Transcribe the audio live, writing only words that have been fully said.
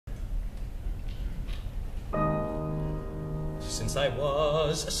Since I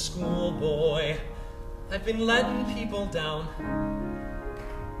was a schoolboy, I've been letting people down.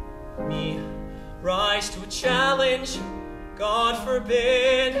 Me rise to a challenge, God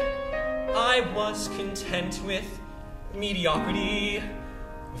forbid. I was content with mediocrity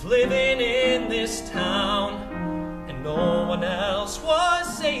of living in this town, and no one else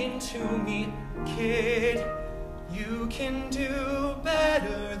was saying to me, kid, you can do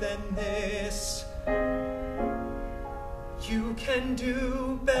better than this. You can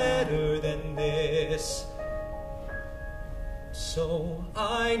do better than this. So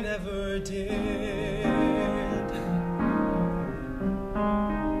I never did.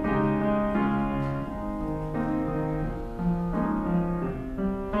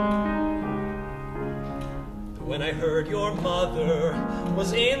 But when I heard your mother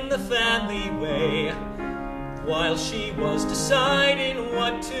was in the family way, while she was deciding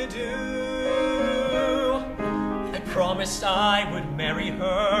what to do, I promised I would marry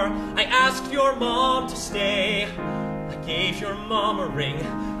her. I asked your mom to stay. I gave your mom a ring.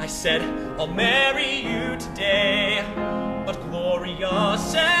 I said, I'll marry you today. But Gloria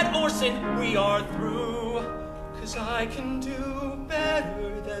said, Orson, we are through, 'cause I can do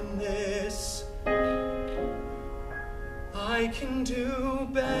better than this. I can do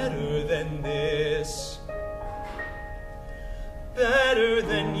better than this. Better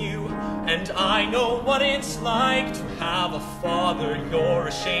than you, and I know what it's like to have a father you're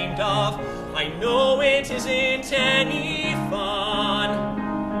ashamed of. I know it isn't any fun.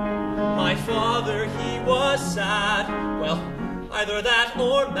 My father, he was sad, well, either that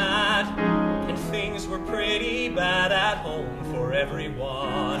or mad, and things were pretty bad at home for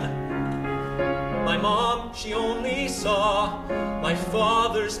everyone. My mom, she only saw my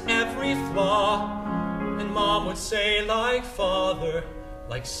father's every flaw, and mom would say, like father,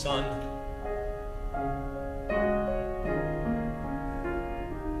 like son.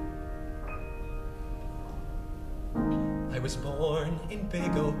 I was born in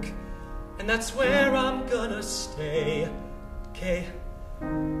Big Oak, and that's where I'm gonna stay. Okay,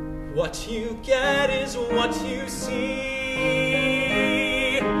 what you get is what you see.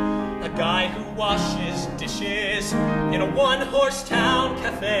 A guy who washes dishes in a one-horse town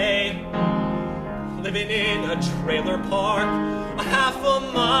cafe, living in a trailer park a half a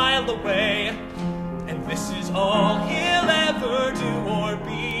mile away, and this is all he'll ever do or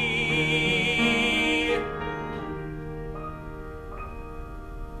be.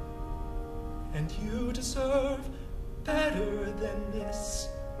 And you deserve better than this.